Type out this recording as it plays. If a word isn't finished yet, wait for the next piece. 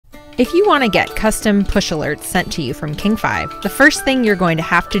If you want to get custom push alerts sent to you from King 5, the first thing you're going to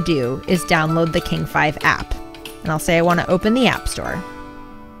have to do is download the King 5 app. And I'll say I want to open the App Store.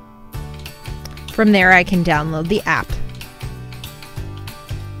 From there, I can download the app.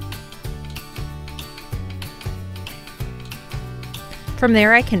 From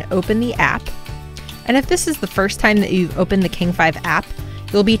there, I can open the app. And if this is the first time that you've opened the King 5 app,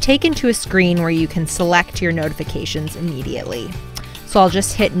 you'll be taken to a screen where you can select your notifications immediately. So I'll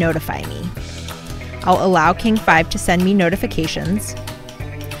just hit Notify Me. I'll allow King 5 to send me notifications.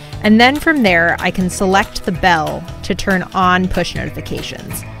 And then from there, I can select the bell to turn on push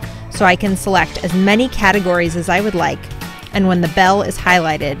notifications. So I can select as many categories as I would like. And when the bell is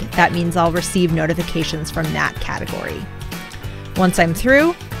highlighted, that means I'll receive notifications from that category. Once I'm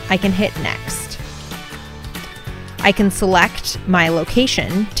through, I can hit Next. I can select my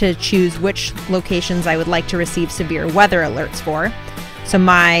location to choose which locations I would like to receive severe weather alerts for. So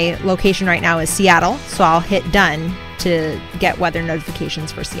my location right now is Seattle, so I'll hit Done to get weather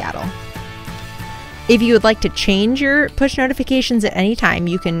notifications for Seattle. If you would like to change your push notifications at any time,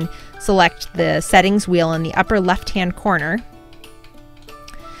 you can select the settings wheel in the upper left-hand corner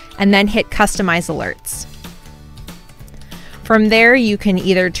and then hit Customize Alerts. From there, you can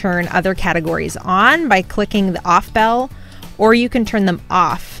either turn other categories on by clicking the off bell, or you can turn them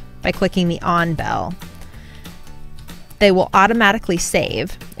off by clicking the on bell. They will automatically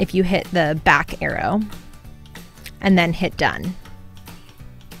save if you hit the back arrow and then hit Done.